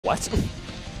What?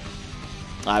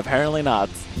 Apparently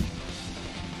not.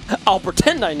 I'll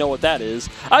pretend I know what that is.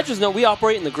 I just know we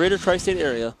operate in the greater tri-state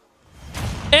area.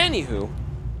 Anywho,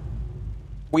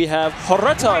 we have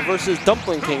Hareta versus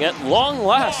DumplingKing at long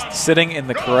last. Sitting in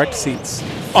the correct seats,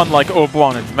 unlike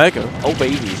Oblong and Mega. Oh,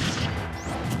 baby.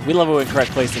 We love it when correct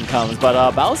placing comes,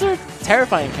 but Bowser,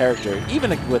 terrifying character,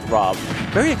 even with Rob.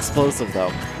 Very explosive, though.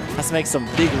 Has to make some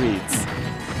big reads.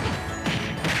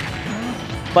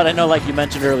 But I know, like you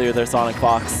mentioned earlier, they're Sonic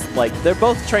Fox. Like, they're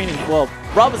both training. Well,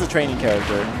 Rob is a training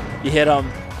character. You hit him,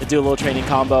 you do a little training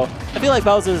combo. I feel like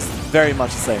Bowser's very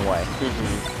much the same way.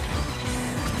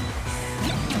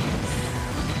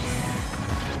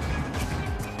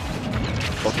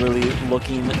 Both really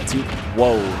looking to...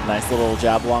 Whoa, nice little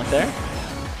jab block there.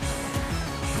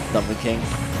 DumplingKing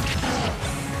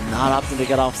not opting to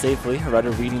get off safely.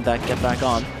 Hareta reading that get back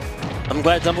on. I'm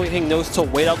glad DumplingKing knows to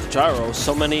wait out the gyro.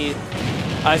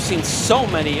 I've seen so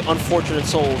many unfortunate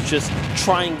souls just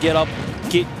try and get up,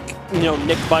 get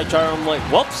nicked by gyro. I'm like,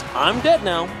 whoops, I'm dead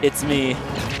now. It's me.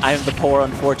 I am the poor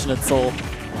unfortunate soul.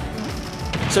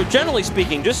 So generally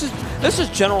speaking, this is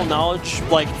general knowledge,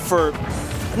 like for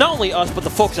not only us but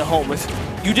the folks at home. If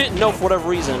you didn't know for whatever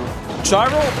reason,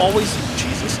 gyro always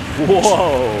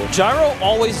Whoa! Gyro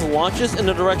always launches in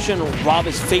the direction Rob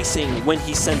is facing when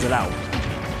he sends it out.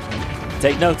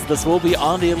 Take notes, this will be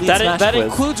on the Elite Smash That quiz.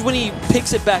 includes when he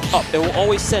picks it back up. It will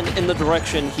always send in the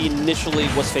direction he initially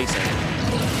was facing.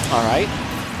 All right.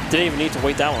 Didn't even need to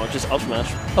wait that one, just up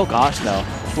smash. Oh gosh, no.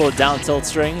 Little down tilt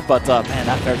string, but man,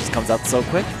 that fair just comes out so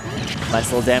quick.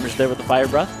 Nice little damage there with the fire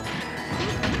breath.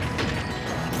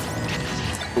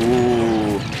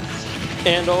 Ooh.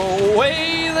 And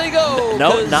away they go.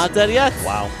 No, not dead yet.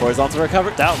 Wow. Horizontal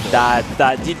recover.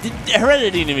 Hareta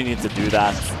didn't even need to do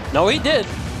that. No, he did.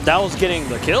 That was getting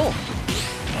the kill.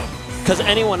 Because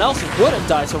anyone else would have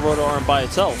died to Roto Arm by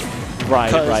itself.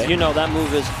 Right, right. Because, you know, that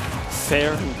move is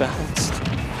fair and balanced.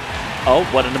 Oh,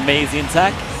 what an amazing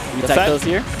tech. You tech those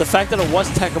here? The fact that it was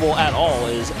techable at all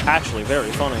is actually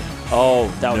very funny. Oh,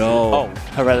 that was no.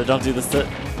 Hareta, don't do this to...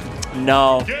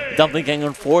 No. DumplingKing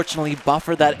unfortunately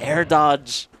buffered that air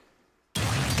dodge.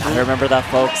 Gotta remember that,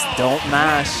 folks. Don't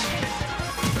mash.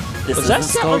 This was that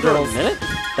set under a minute?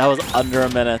 That was under a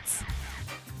minute.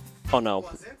 Oh, no.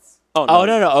 Oh, no. Oh,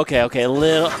 no, no. Okay, okay.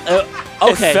 Little...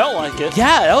 okay. It felt like it.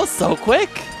 Yeah, that was so quick.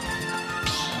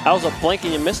 That was a blink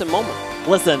and you miss it moment.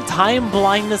 Listen, time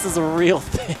blindness is a real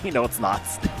thing. No, it's not.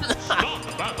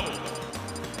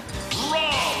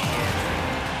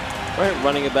 Right,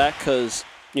 running it back because,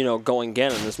 you know, going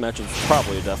again in this match is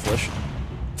probably a death wish.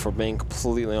 For being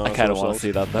completely honest. I kind of want to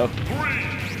see that, though.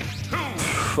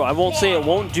 I won't say it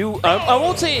won't do... I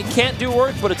won't say it can't do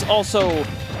work, but it's also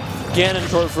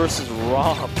Ganondorf versus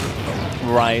Rob.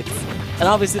 Right. And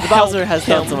obviously the Bowser has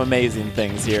done some amazing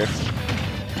things here.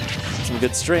 Some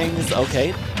good strings.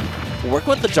 Okay. Work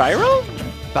with the gyro?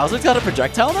 Bowser's got a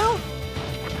projectile now?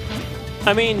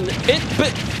 I mean,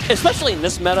 especially in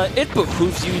this meta, it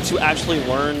behooves you to actually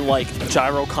learn, like,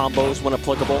 gyro combos when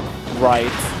applicable.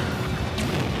 Right.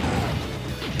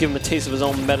 Give him a taste of his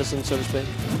own medicine, so to speak.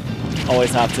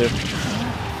 Always have to.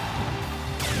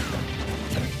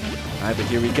 All right, but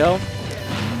here we go.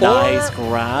 Nice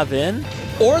grab in.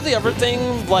 Or the other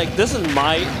thing, like, this is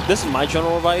my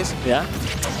general advice. Yeah.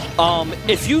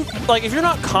 If you're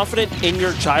not confident in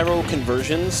your gyro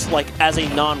conversions, like as a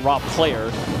non-Rob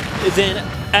player, then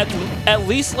at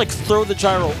least like throw the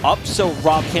gyro up so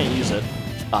Rob can't use it.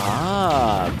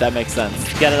 Ah, that makes sense.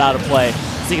 Get it out of play.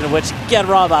 Speaking of which, get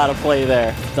Rob out of play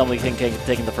there. DumplingKing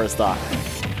taking the first stock.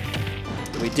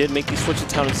 We did make the switch to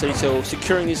Town and City, so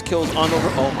securing these kills on over.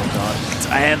 Oh my god!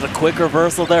 And the quick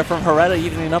reversal there from Hareta,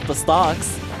 evening up the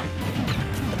stocks.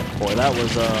 Boy, that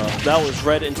was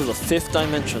read into the 5th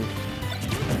dimension.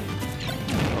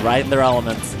 Right in their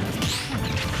elements.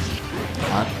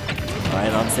 Right,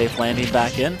 unsafe landing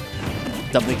back in.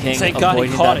 DumplingKing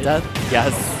avoiding that death.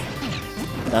 Yes.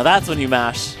 Now that's when you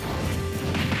mash.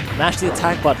 Mash the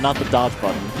attack button, not the dodge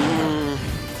button.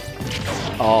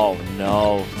 Oh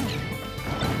no.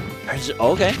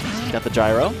 Okay, got the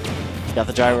gyro. Got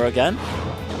the gyro again.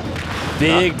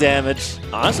 Big damage.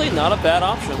 Honestly, not a bad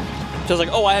option. Just like,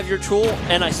 oh, I have your tool,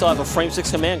 and I still have a frame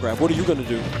 6 command grab. What are you gonna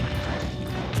do?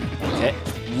 Okay.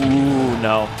 Ooh,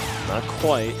 no. Not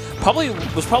quite.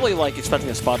 Was probably like expecting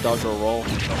a spot dodge or a roll.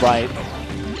 Right.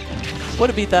 Would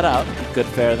have beat that out. Good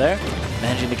fair there.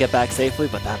 Managing to get back safely,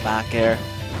 but that back air.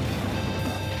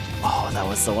 Oh, that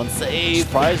was so unsafe.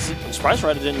 Surprised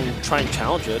Ryder didn't try and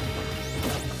challenge it.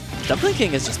 DumplingKing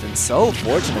has just been so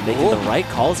fortunate making the right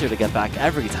calls here to get back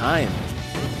every time.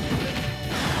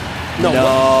 No.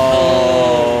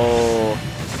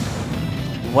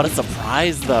 What a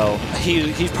surprise, though.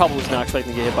 He probably was not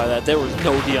expecting to get hit by that. There was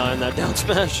no DI in that down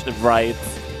smash. Right.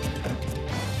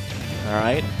 All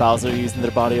right, Bowser using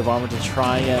their body of armor to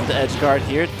try and edge guard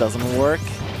here. Doesn't work.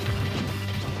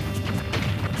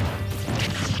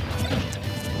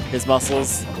 His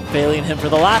muscles failing him for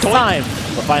the last time,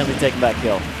 but finally taking that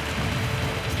kill.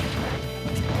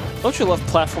 Don't you love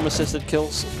platform-assisted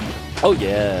kills? Oh,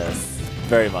 yes.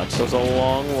 Very much. Goes a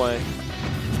long way.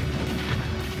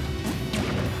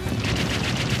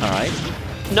 All right.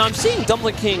 Now, I'm seeing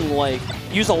DumplingKing, like,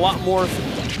 use a lot more,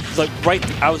 like,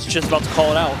 I was just about to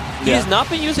call it out. He has not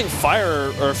been using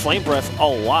fire or flame breath a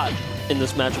lot in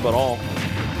this matchup at all.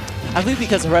 I believe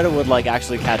because Hareta would, like,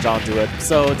 actually catch on to it.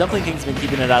 So DumplingKing's been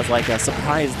keeping it as, like, a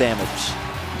surprise damage.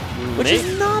 Which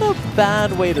is not a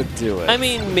bad way to do it. I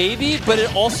mean, maybe, but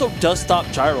it also does stop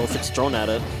gyro if it's thrown at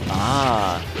it.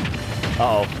 Ah.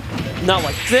 Uh-oh. Not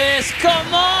like this,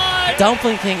 come on!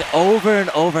 DumplingKing over and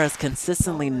over has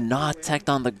consistently not teched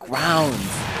on the ground.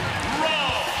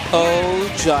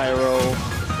 Oh, gyro.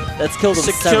 That's killed him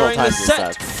several times Securing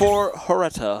the set for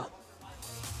Hareta.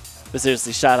 But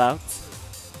seriously, shout out.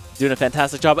 Doing a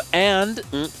fantastic job and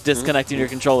disconnecting your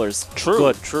controllers.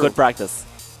 True, Good practice.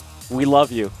 We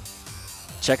love you.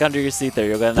 Check under your seat there.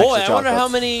 You'll get an extra chocolate. I wonder how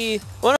many...